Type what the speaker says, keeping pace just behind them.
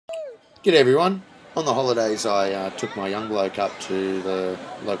G'day everyone. On the holidays I took my young bloke up to the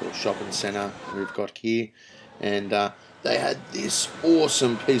local shopping centre we've got here, and they had this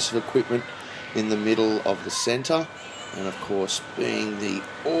awesome piece of equipment in the middle of the centre, and of course, being the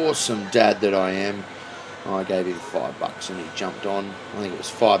awesome dad that I am, I gave him $5 and he jumped on. I think it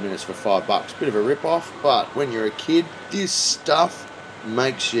was 5 minutes for $5. Bit of a rip-off, but when you're a kid, this stuff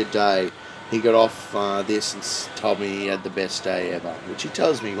makes your day. He got off this and told me he had the best day ever, which he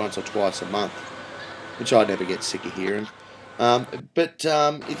tells me once or twice a month, which I never get sick of hearing. But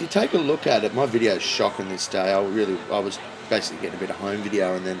if you take a look at it, my video is shocking this day. I was basically getting a bit of home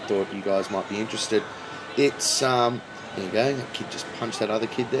video and then thought you guys might be interested. It's there you go. That kid just punched that other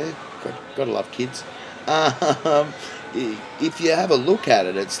kid there. Gotta love kids. If you have a look at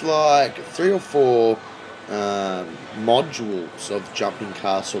it, it's like 3 or 4 modules of jumping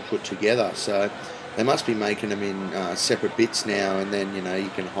castle put together. So they must be making them in separate bits now, and then you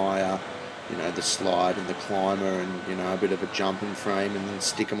can hire the slide and the climber and a bit of a jumping frame and then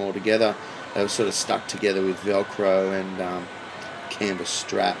stick them all together. They were sort of stuck together with Velcro and canvas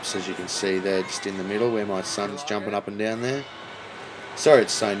straps, as you can see there, just in the middle where my son's jumping up and down there. Sorry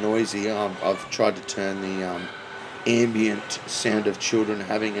it's so noisy. I've tried to turn the ambient sound of children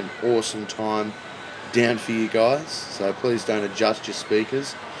having an awesome time down for you guys, so please don't adjust your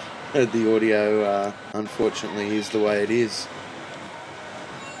speakers. The audio unfortunately is the way it is.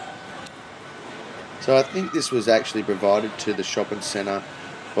 So I think this was actually provided to the shopping centre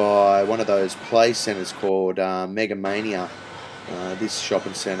by one of those play centres called Mega Mania. This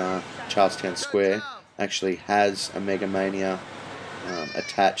shopping centre, Charlestown Square, actually has a Mega Mania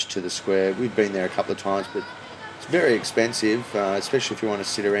attached to the square. We've been there a couple of times, but it's very expensive, especially if you want to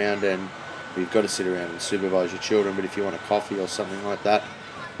sit around, and you've got to sit around and supervise your children, but if you want a coffee or something like that,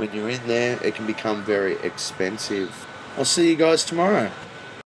 when you're in there, it can become very expensive. I'll see you guys tomorrow.